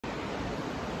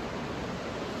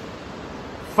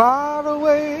Far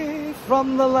away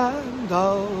from the land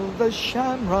of the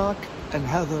shamrock and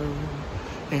heather,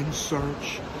 in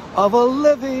search of a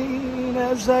living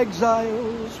as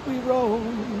exiles we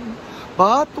roam.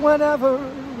 But whenever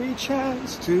we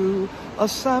chance to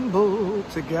assemble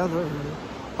together,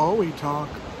 oh, we talk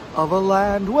of a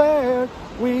land where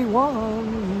we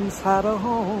once had a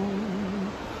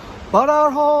home. But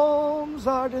our homes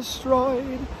are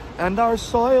destroyed and our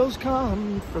soils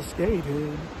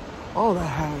confiscated. Oh, the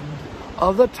hand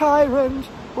of the tyrant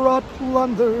brought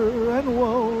plunder and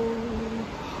woe.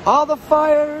 All the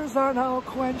fires are now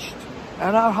quenched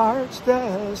and our hearts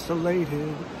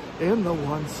desolated in the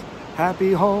once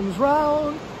happy homes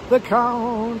round the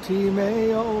county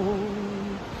Mayo.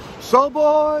 So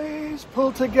boys,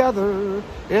 pull together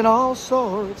in all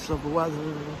sorts of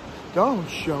weather. Don't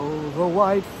show the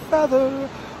white feather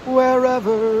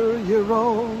wherever you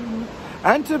roam.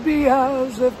 And to be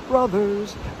as if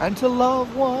brothers, and to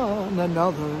love one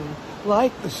another,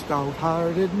 like the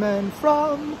stout-hearted men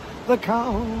from the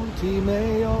county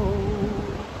Mayo.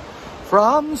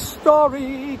 From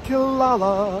Story,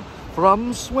 Killala,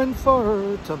 from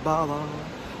Swinford to Bala,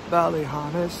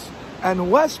 Ballyhannes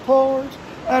and Westport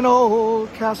and Old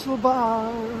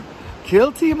Castlebar,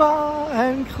 Kiltima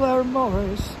and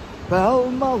Claremorris,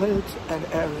 Belmullet and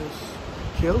Erris,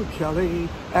 Kilkelly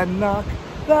and Knock,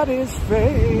 that is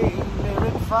fair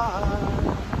and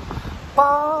fire.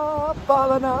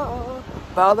 Ballina,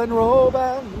 Ballinrobe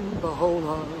and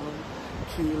Bahola,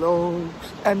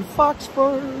 Keelogs and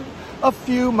Foxford, a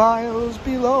few miles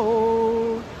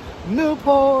below,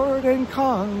 Newport and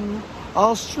Cong,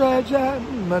 Alstredge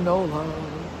and Manola,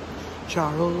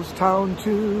 Charlestown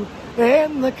too,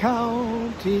 in the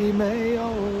county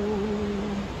Mayo.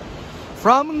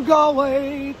 From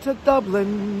Galway to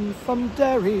Dublin, from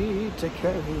Derry to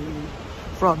Kerry,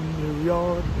 from New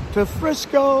York to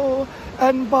Frisco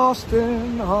and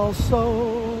Boston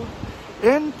also,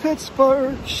 in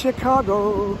Pittsburgh,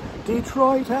 Chicago,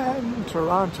 Detroit and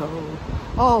Toronto,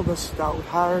 all the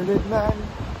stout-hearted men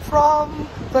from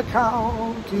the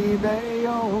county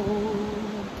Mayo.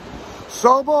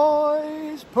 So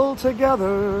boys, pull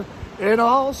together in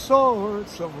all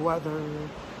sorts of weather.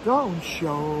 Don't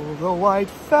show the white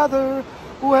feather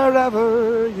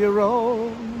wherever you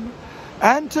roam.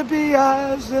 And to be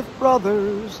as if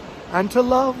brothers, and to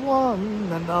love one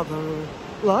another,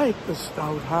 like the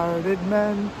stout-hearted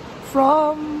men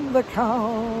from the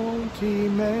county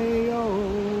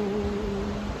Mayo.